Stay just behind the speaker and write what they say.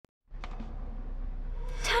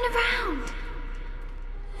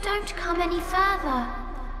Don't come any further.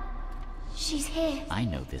 She's here. I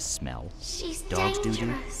know this smell. She's Dog's doo-doo,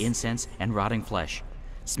 dangerous. incense, and rotting flesh.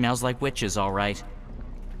 Smells like witches, all right.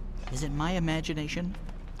 Is it my imagination?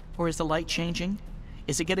 Or is the light changing?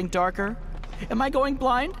 Is it getting darker? Am I going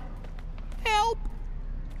blind? Help!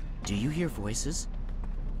 Do you hear voices?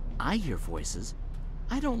 I hear voices.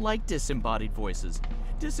 I don't like disembodied voices.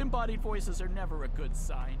 Disembodied voices are never a good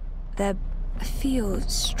sign. They feel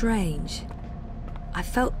strange. I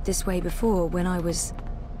felt this way before when I was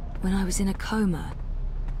in a coma.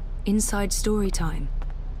 Inside story time.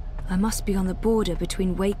 I must be on the border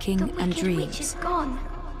between waking and The dreams. wicked witch is gone,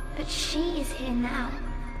 but she is here now.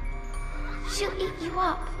 She'll eat you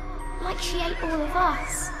up, like she ate all of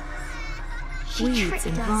us. She Weeds tricked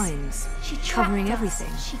and us. vines, She trapped covering us.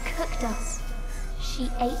 everything. She cooked us. She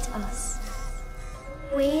ate us.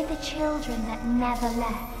 We're the children that never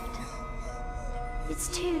left. It's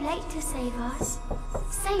too late to save us.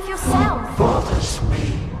 Save yourself. Who bothers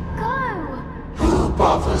me? Go. Who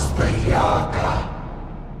bothers the Yaga?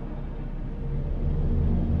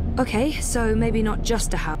 Okay, so maybe not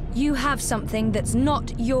just a house. You have something that's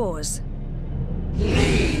not yours.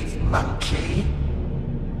 Leave, monkey.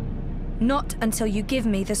 Not until you give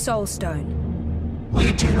me the Soul Stone.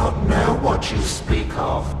 We do not know what you speak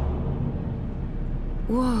of.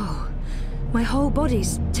 Whoa. My whole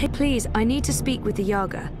body's... Please, I need to speak with the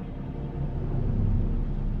Yaga.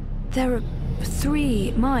 There are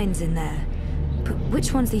 3 minds in there. But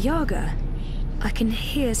which one's the Yaga? I can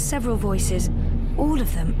hear several voices. All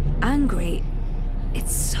of them angry.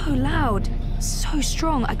 It's so loud, so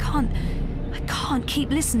strong. I can't keep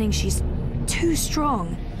listening. She's too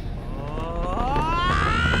strong.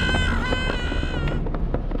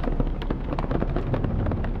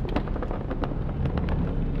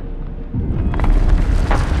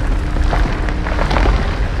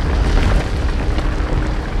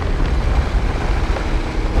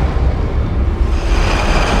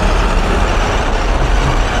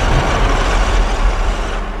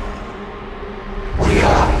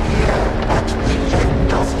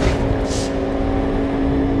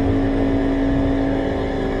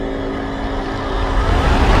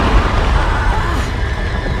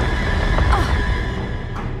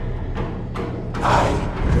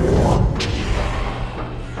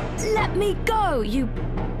 Let me go, you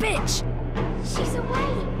bitch! She's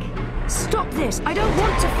awake. Stop this! I don't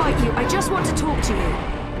want to fight you. I just want to talk to you.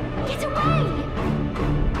 Get away.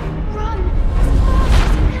 Run as fast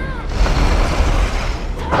as you can.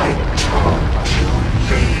 I told you,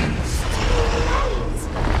 leave.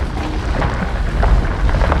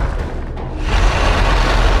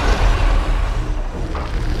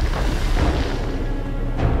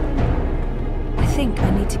 I think I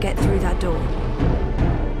need to get through that door.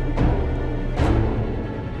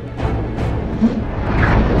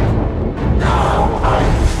 Now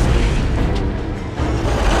I see.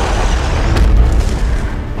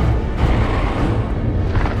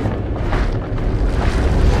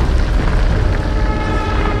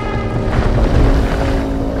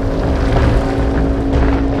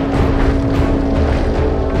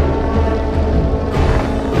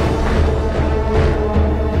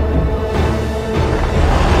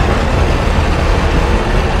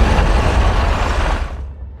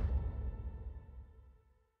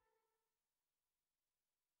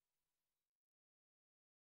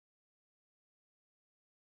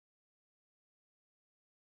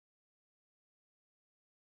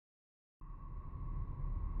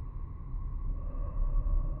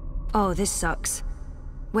 Oh, this sucks.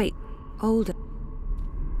 Wait, hold on.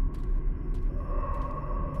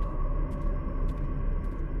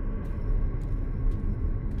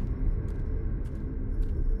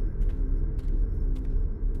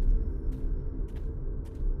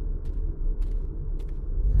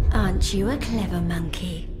 Aren't you a clever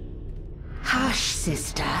monkey? Hush,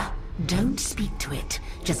 sister. Don't speak to it.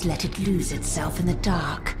 Just let it lose itself in the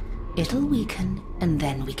dark. It'll weaken, and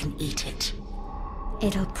then we can eat it.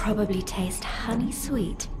 It'll probably taste honey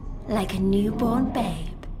sweet, like a newborn babe.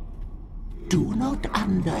 Do not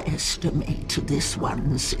underestimate this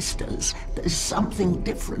one, sisters. There's something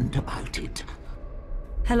different about it.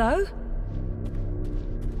 Hello?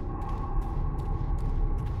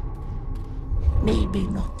 Maybe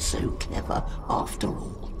not so clever after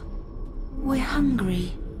all. We're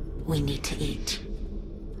hungry. We need to eat.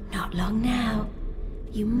 Not long now.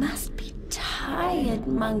 You must be tired,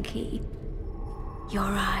 monkey. Your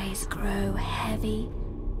eyes grow heavy.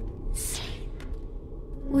 Sleep.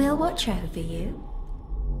 We'll watch over you.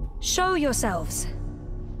 Show yourselves.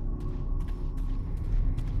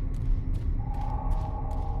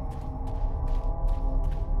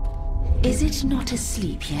 Is it not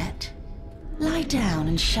asleep yet? Lie down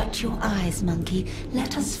and shut your eyes, monkey.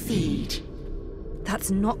 Let us feed.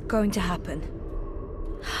 That's not going to happen.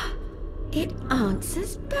 It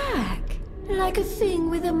answers back, like a thing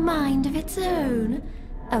with a mind of its own.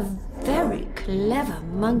 A very clever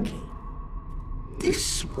monkey.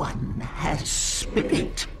 This one has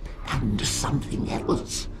spirit and something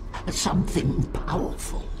else. Something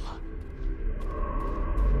powerful.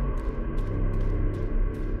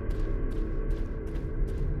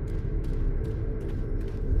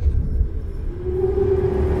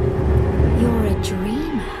 You're a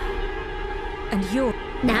dreamer. And you're...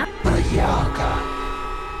 Now, A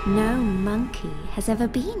Yaga. no monkey has ever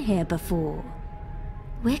been here before.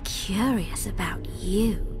 We're curious about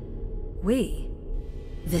you. We?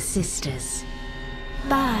 The sisters.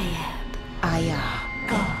 Bayeb,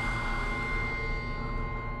 Ayaga.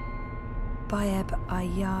 Bayeb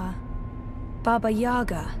Ayar... Baba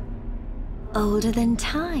Yaga. Older than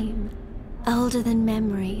time, older than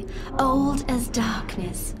memory, old as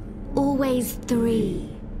darkness. Always three.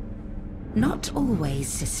 Not always,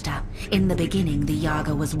 sister. In the beginning, the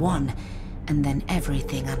Yaga was one, and then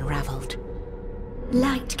everything unraveled.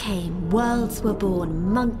 Light came, worlds were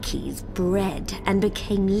born, monkeys bred and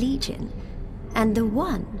became legion. And the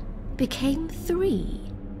one became three.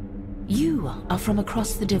 You are from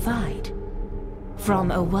across the divide.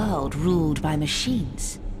 From a world ruled by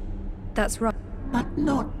machines. That's right. But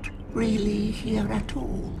not really here at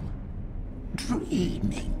all.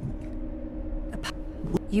 Dreaming.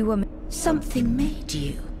 You were... Something made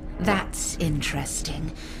you. That's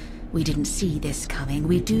interesting. We didn't see this coming.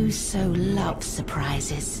 We do so love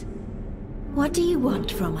surprises. What do you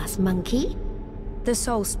want from us, monkey? The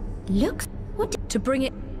souls... Looks? What? To bring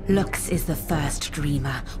it... Lux is the first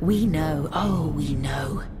dreamer. We know. Oh, we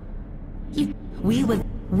know. If...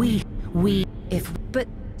 But...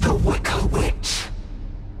 The Wicker Witch.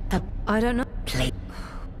 I don't know. Play.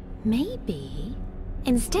 Maybe,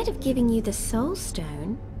 instead of giving you the soul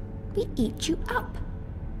stone, we eat you up.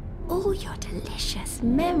 All your delicious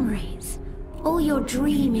memories, all your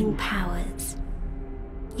dreaming powers.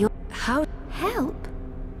 How... Help?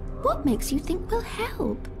 What makes you think we'll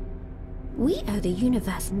help? We owe the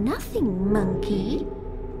universe nothing, monkey.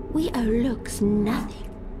 We owe Lux nothing.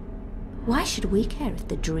 Why should we care if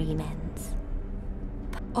the dream ends?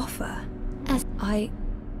 Offer? As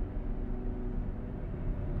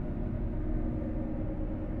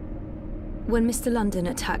When Mr. London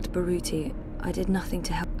attacked Baruti, I did nothing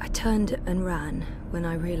to help. I turned and ran when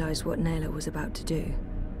I realized what Naylor was about to do.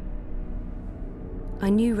 I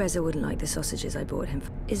knew Reza wouldn't like the sausages I bought him.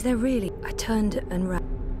 Is there really? I turned and ran.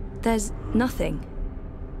 There's nothing.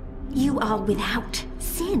 You are without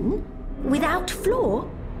sin, without flaw.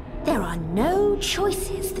 There are no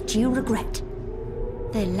choices that you regret.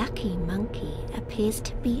 The lucky monkey appears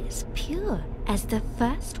to be as pure as the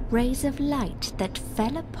first rays of light that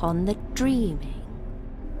fell upon the dreaming.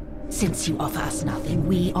 Since you offer us nothing,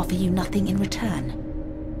 we offer you nothing in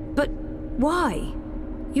return. But why?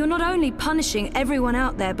 You're not only punishing everyone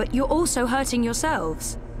out there, but you're also hurting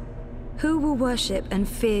yourselves. Who will worship and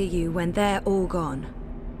fear you when they're all gone?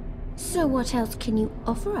 So what else can you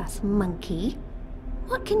offer us, monkey?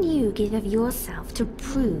 What can you give of yourself to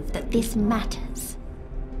prove that this matters?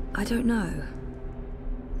 I don't know.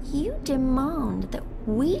 You demand that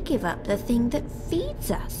we give up the thing that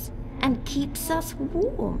feeds us and keeps us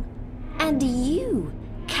warm. And you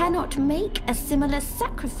cannot make a similar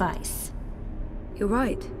sacrifice. You're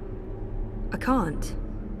right. I can't.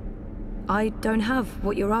 I don't have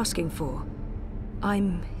what you're asking for.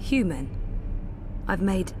 I'm human. I've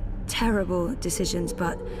made terrible decisions,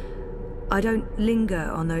 but I don't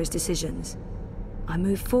linger on those decisions. I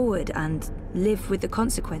move forward and live with the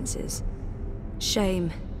consequences.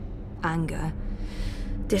 Shame, anger,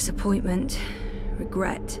 disappointment,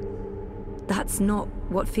 regret. That's not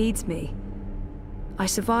what feeds me. I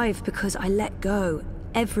survive because I let go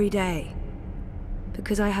every day.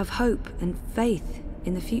 Because I have hope and faith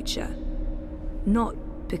in the future. Not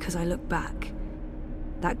because I look back.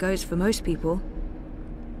 That goes for most people.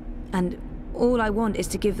 And all I want is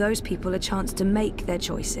to give those people a chance to make their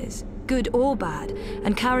choices, good or bad,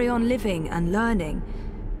 and carry on living and learning.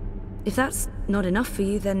 If that's not enough for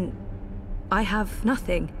you, then I have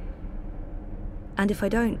nothing. And if I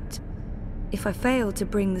don't, if I fail to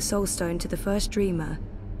bring the Soul Stone to the first dreamer,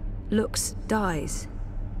 Lux dies.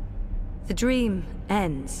 The dream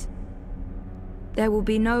ends. There will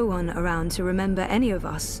be no one around to remember any of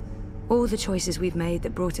us, or the choices we've made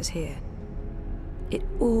that brought us here. It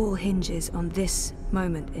all hinges on this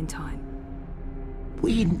moment in time.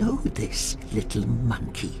 We know this, little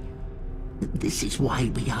monkey. This is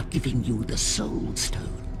why we are giving you the Soul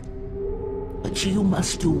Stone. But you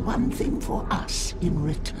must do one thing for us in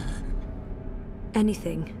return.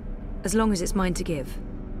 Anything, as long as it's mine to give.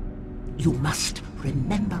 You must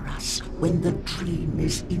remember us when the dream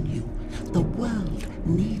is in you. The world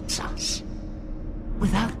needs us.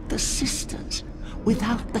 Without the sisters,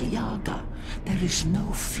 without the Yaga, there is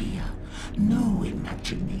no fear, no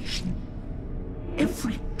imagination.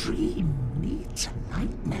 Every dream needs a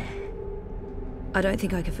nightmare. I don't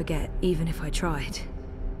think I could forget, even if I tried.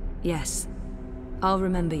 Yes, I'll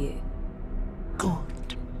remember you.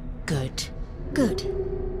 Good. Good. Good.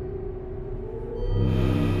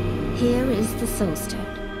 Here is the Soul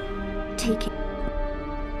Stone. Take it.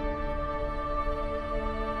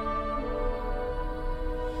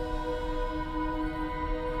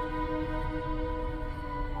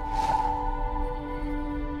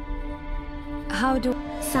 How do...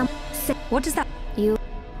 What does that... You...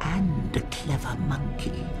 And a clever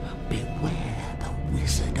monkey, beware the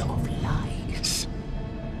wizard of lies.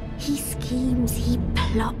 He schemes, he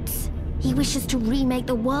plots. He wishes to remake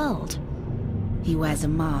the world. He wears a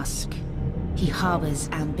mask. He harbors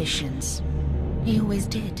ambitions. He always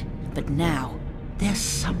did. But now... There's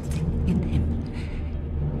something in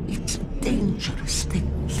him. It's a dangerous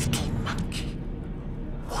thing, little monkey.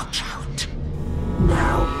 Watch out.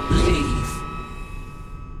 Now leave.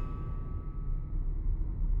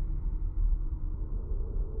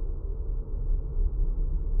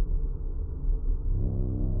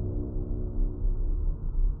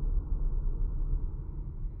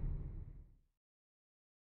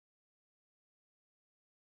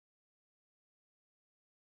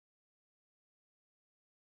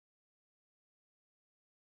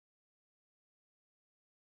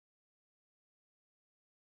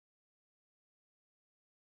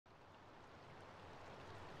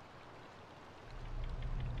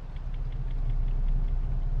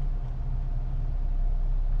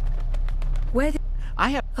 Where the... I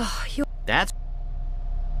have... Oh, you're... That's...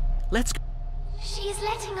 Let's go. She's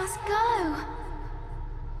letting us go.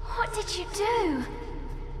 What did you do?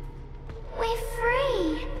 We're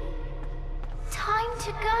free. Time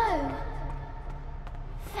to go.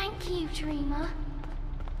 Thank you, Dreamer.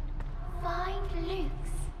 Find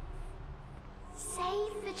Luke's.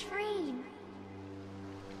 Save the dream.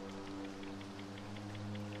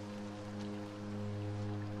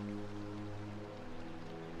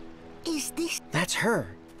 Is this... That's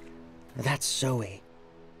her. That's Zoe.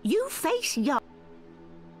 You face young.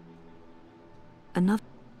 Another...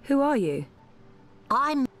 Who are you?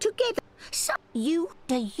 I'm together. So you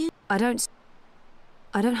do you... I don't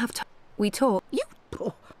have time. We talk. You...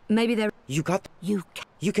 Oh, Maybe there... You got... you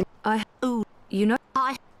You can... ooh, You know...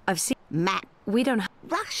 I... I've seen... Matt. We don't have...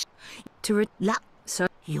 Rush. To Luck. So...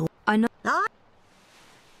 You... I know... I...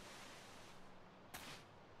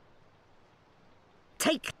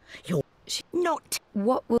 Take your... Not...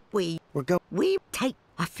 What will... We're go... We take...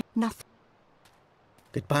 I feel nothing.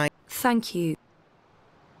 Goodbye. Thank you.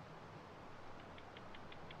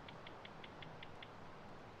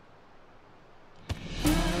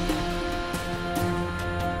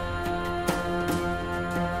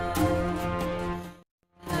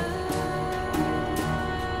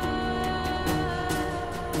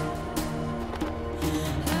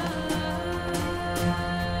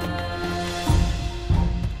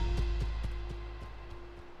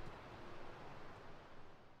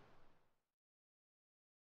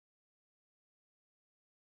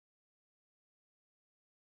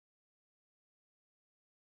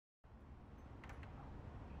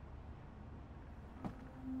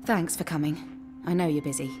 Thanks for coming. I know you're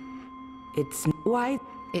busy. It's why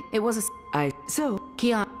It was a... I so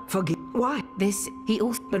Kian... forgive why This... He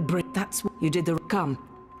also... but break that's what you did the come.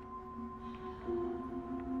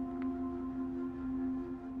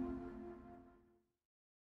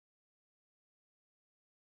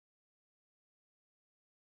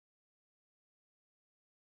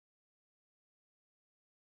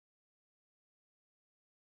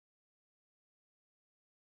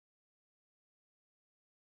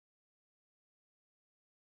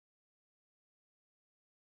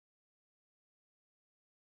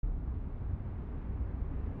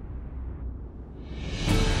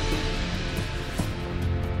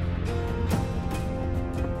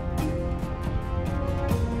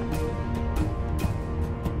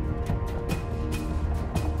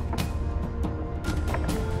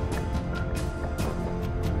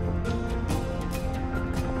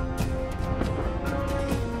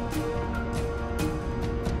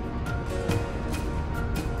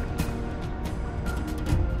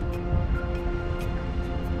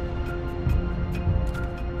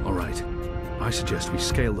 suggest we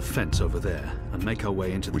scale the fence over there and make our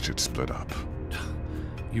way into the... We should split up.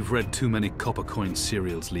 You've read too many copper coin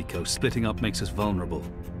serials, Liko. Splitting up makes us vulnerable.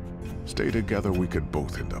 Stay together, we could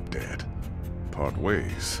both end up dead. Part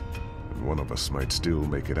ways, and one of us might still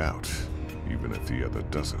make it out, even if the other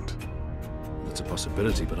doesn't. That's a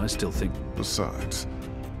possibility, but I still think... Besides,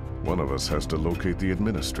 one of us has to locate the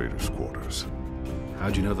administrator's quarters. How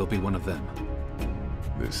do you know there'll be one of them?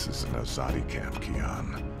 This is an Azadi camp,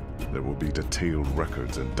 Kian. There will be detailed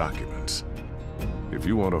records and documents. If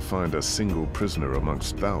you want to find a single prisoner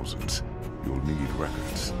amongst thousands, you'll need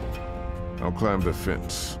records. I'll climb the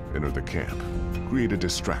fence, enter the camp, create a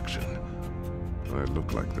distraction. I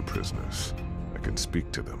look like the prisoners. I can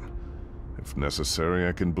speak to them. If necessary,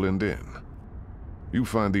 I can blend in. You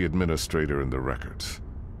find the administrator and the records.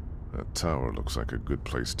 That tower looks like a good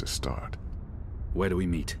place to start. Where do we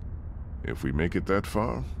meet? If we make it that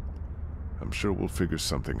far, I'm sure we'll figure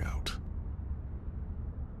something out.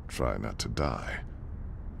 Try not to die.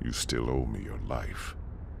 You still owe me your life.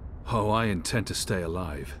 Oh, I intend to stay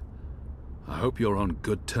alive. I hope you're on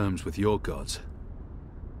good terms with your gods.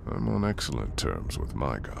 I'm on excellent terms with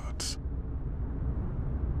my gods.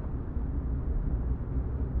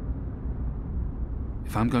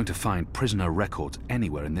 If I'm going to find prisoner records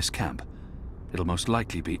anywhere in this camp, it'll most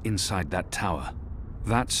likely be inside that tower.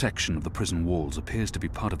 That section of the prison walls appears to be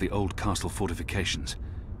part of the old castle fortifications,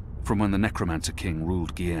 from when the Necromancer King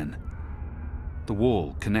ruled Gien. The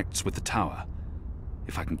wall connects with the tower.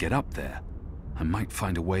 If I can get up there, I might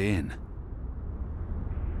find a way in.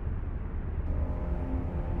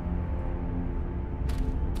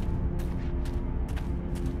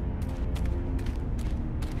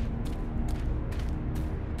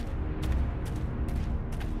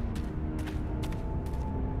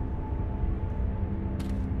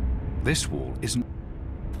 This wall isn't...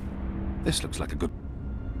 This looks like a good...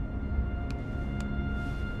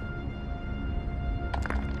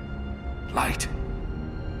 light.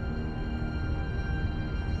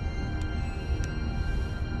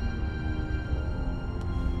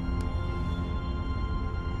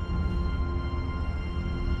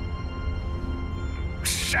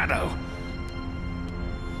 Shadow.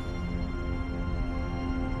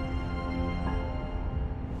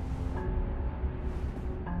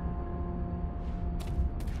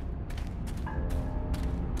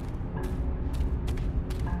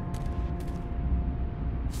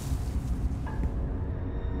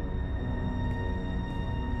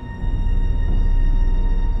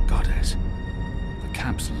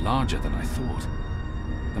 Larger than I thought.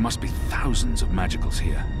 There must be thousands of magicals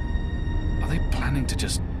here. Are they planning to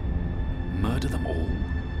just murder them all?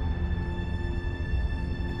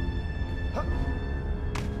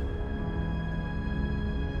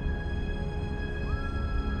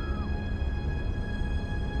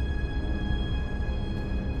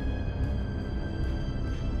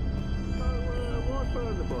 What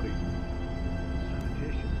burn the bodies?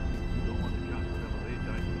 Sanitation. You don't want to cast whatever they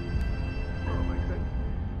die. That makes sense.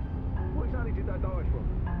 What exactly did that die from?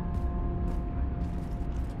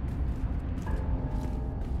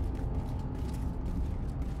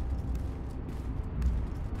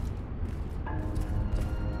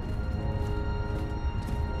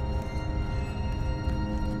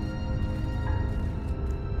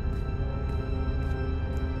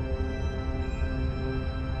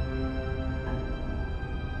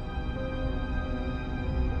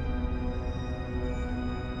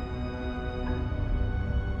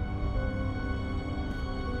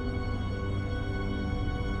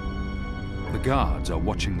 The guards are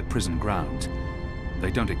watching the prison grounds.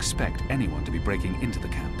 They don't expect anyone to be breaking into the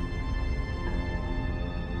camp.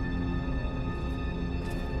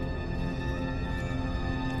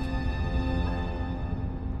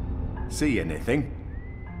 See anything?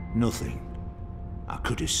 Nothing. I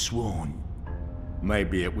could have sworn.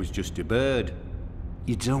 Maybe it was just a bird.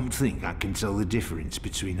 You don't think I can tell the difference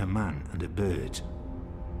between a man and a bird?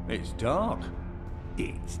 It's dark.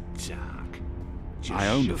 It's dark. I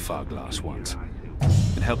owned a fog glass once.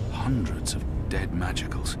 It held hundreds of dead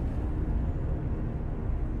magicals.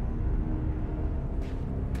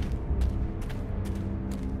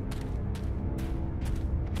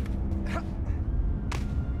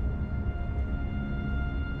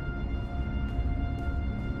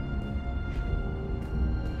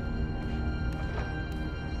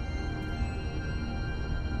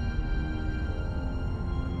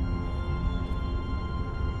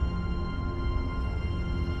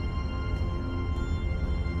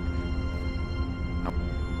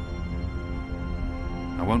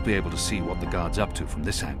 I won't be able to see what the guard's up to from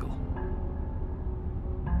this angle.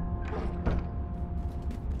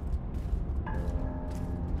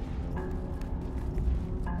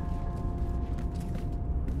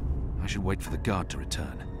 should wait for the guard to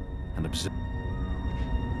return and observe.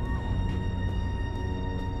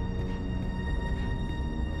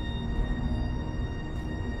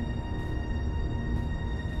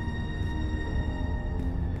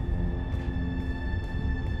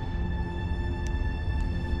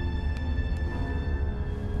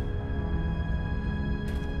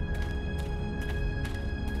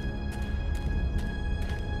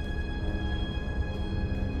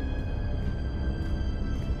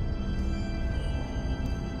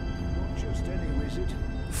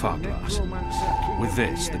 Fog glass. With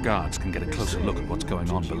this, the guards can get a closer look at what's going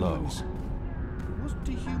on below. He wasn't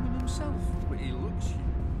a human himself, but he looks human.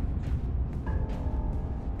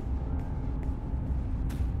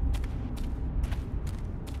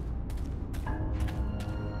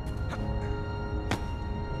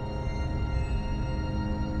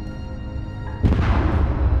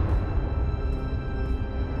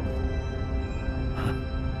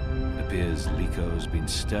 It appears Lico's been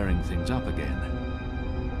stirring things up again.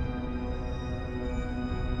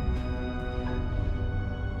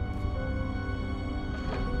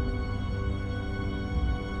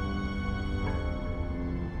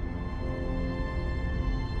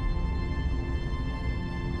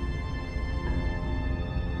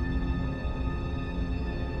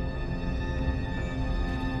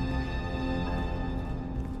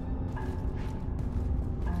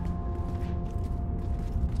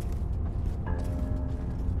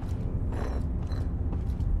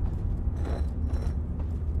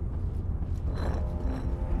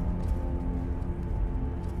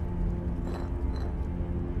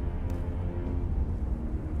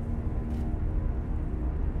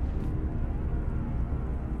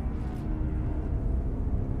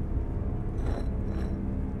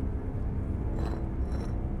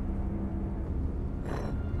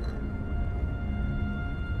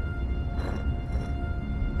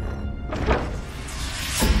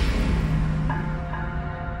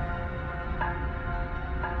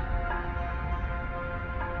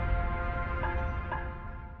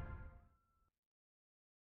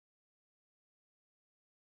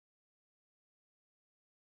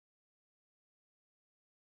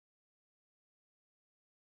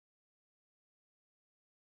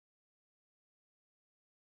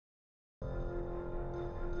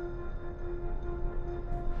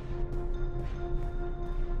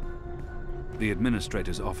 The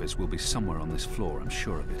administrator's office will be somewhere on this floor, I'm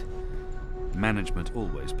sure of it. Management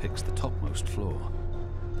always picks the topmost floor.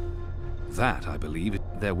 That, I believe,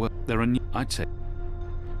 there are new, I'd say,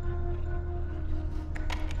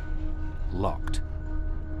 locked.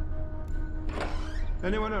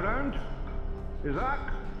 Anyone around? Isaac?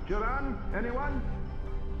 Joran? Anyone?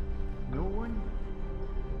 No one?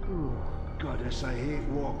 Oh, goddess, I hate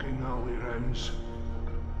walking alley rounds.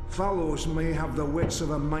 Fallows may have the wits of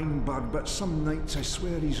a mind-bird, but some nights I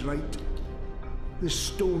swear he's right. This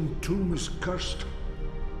stone tomb is cursed.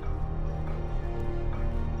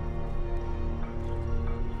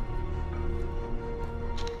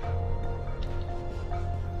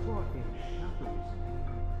 What in shadows?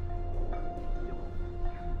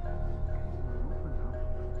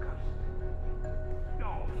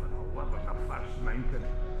 Oh, for the love of the first mountain.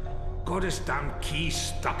 Goddess damn key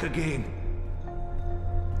stuck again.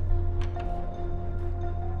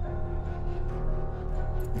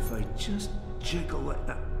 If I just jiggle it...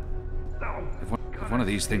 If one of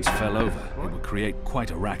these things fell over, it would create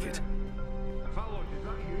quite a racket. Fallows, is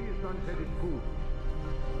that you? Your sun-headed fool.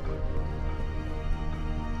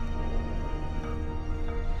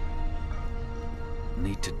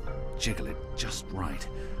 Need to jiggle it just right.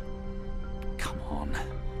 Come on.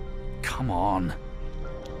 Come on.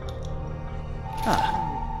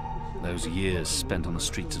 Ah. Those years spent on the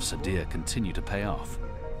streets of Sadir continue to pay off.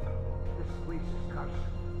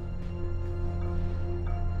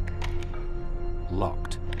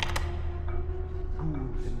 Locked.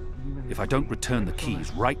 If I don't return the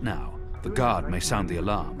keys right now, the guard may sound the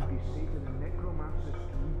alarm.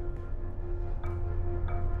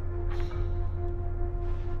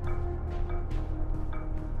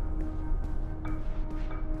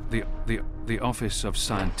 The Office of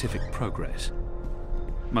Scientific Progress.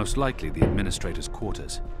 Most likely the administrator's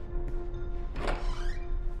quarters.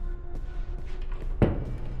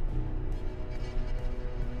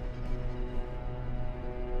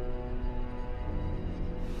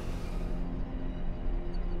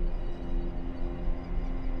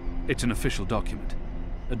 It's an official document,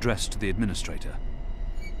 addressed to the administrator.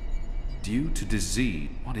 Due to disease,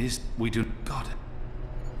 what is... we do... God.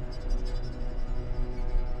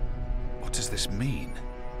 What does this mean?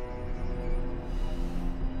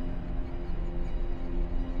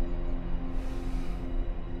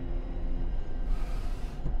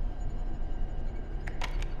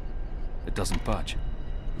 It doesn't budge.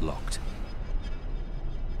 Locked.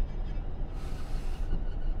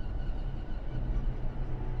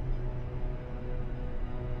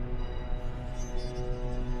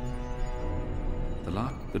 The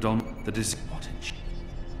lock, the don, the dis... What in sh...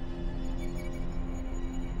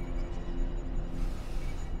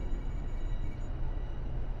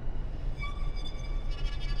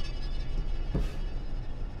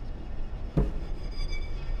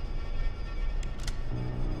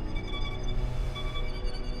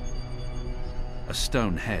 A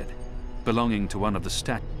stone head, belonging to one of the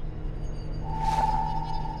statues.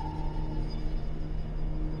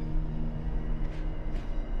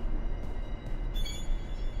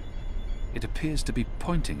 It appears to be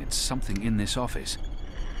pointing at something in this office.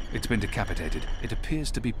 It's been decapitated. It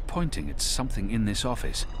appears to be pointing at something in this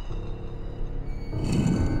office.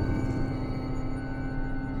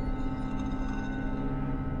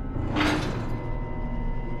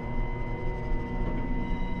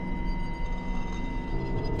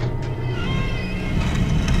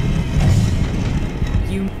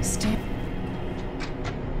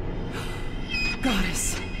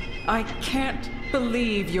 Goddess, I can't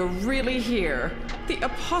believe you're really here. The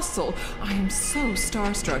Apostle. I am so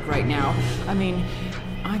starstruck right now. I mean,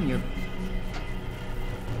 I'm your...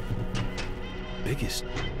 Biggest...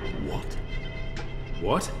 What?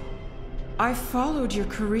 What? I followed your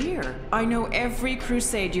career. I know every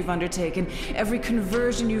crusade you've undertaken, every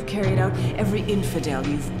conversion you've carried out, every infidel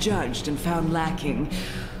you've judged and found lacking.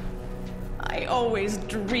 I always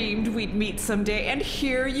dreamed we'd meet someday, and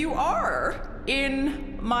here you are.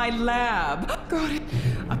 In my lab. God,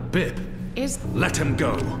 Bib, let him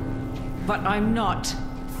go. But I'm not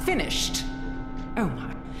finished. Oh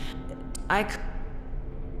my.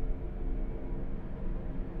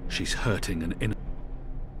 She's hurting an inner...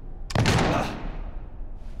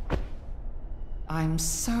 I'm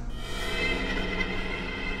so...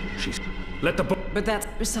 She's... Let the book... But that's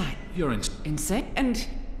beside. You're insane. And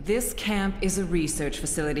this camp is a research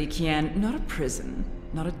facility, Kian, not a prison.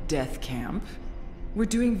 Not a death camp. We're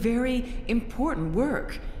doing very important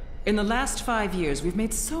work. In the last 5 years, we've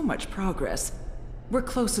made so much progress. We're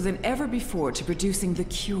closer than ever before to producing the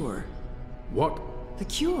cure. What? The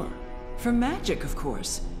cure. For magic, of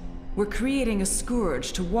course. We're creating a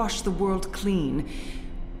scourge to wash the world clean.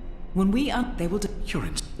 When we they will do... You're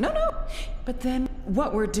in... No. But then,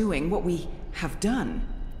 what we're doing, what we have done,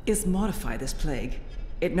 is modify this plague.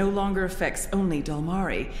 It no longer affects only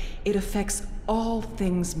Dalmari. It affects all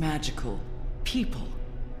things magical. People,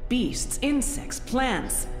 beasts, insects,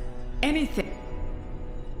 plants, anything.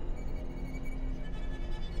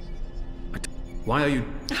 Why are you...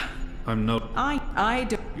 I'm no... I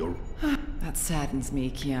don't... You're... That saddens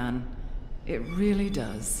me, Kian. It really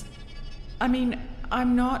does. I mean,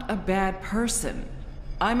 I'm not a bad person.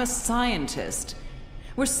 I'm a scientist.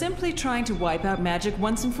 We're simply trying to wipe out magic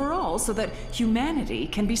once and for all so that humanity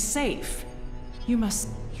can be safe. You must...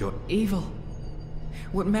 You're... Evil.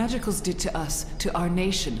 What magicals did to us, to our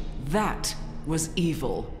nation, that was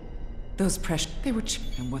evil. Those precious... They were...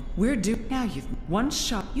 And what we're doing... Now you've... One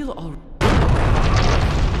shot, you'll all...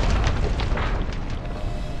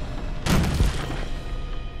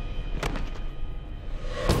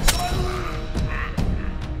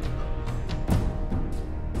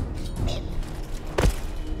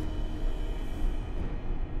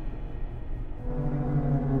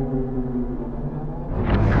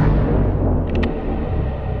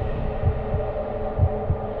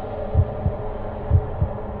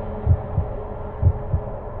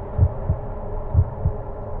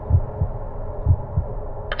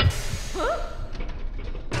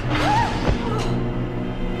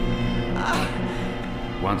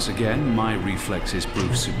 Once again, my reflexes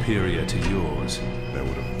prove superior to yours. That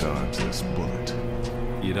would have dodged this bullet.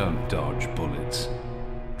 You don't dodge bullets.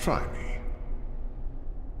 Try me.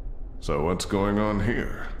 So what's going on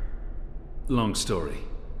here? Long story.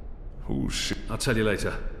 Who's she? I'll tell you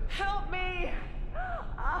later. Help me!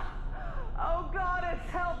 Oh, Goddess,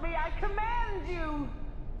 help me! I command you!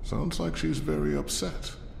 Sounds like she's very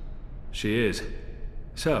upset. She is.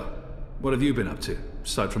 So, what have you been up to,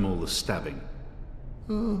 aside from all the stabbing?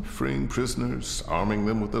 Freeing prisoners, arming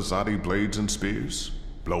them with Azadi blades and spears,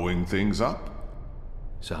 blowing things up.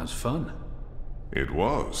 Sounds fun. It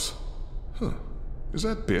was. Huh. Is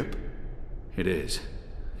that Bip? It is.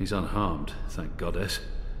 He's unharmed, thank Goddess.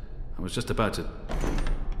 I was just about to...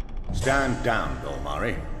 Stand down,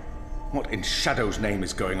 Dolmari. What in Shadow's name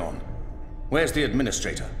is going on? Where's the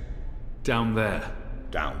administrator? Down there.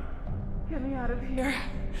 Down. Get me out of here.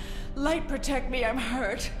 Light, protect me, I'm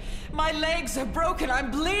hurt. My legs are broken, I'm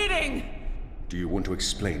bleeding! Do you want to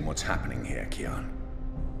explain what's happening here, Kian?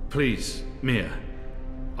 Please, Mia.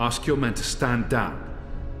 Ask your men to stand down.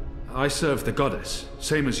 I serve the goddess,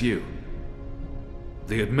 same as you.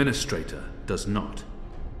 The administrator does not.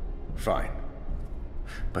 Fine.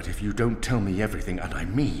 But if you don't tell me everything, and I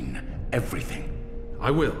mean everything...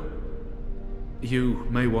 I will. You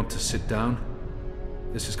may want to sit down.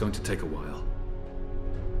 This is going to take a while.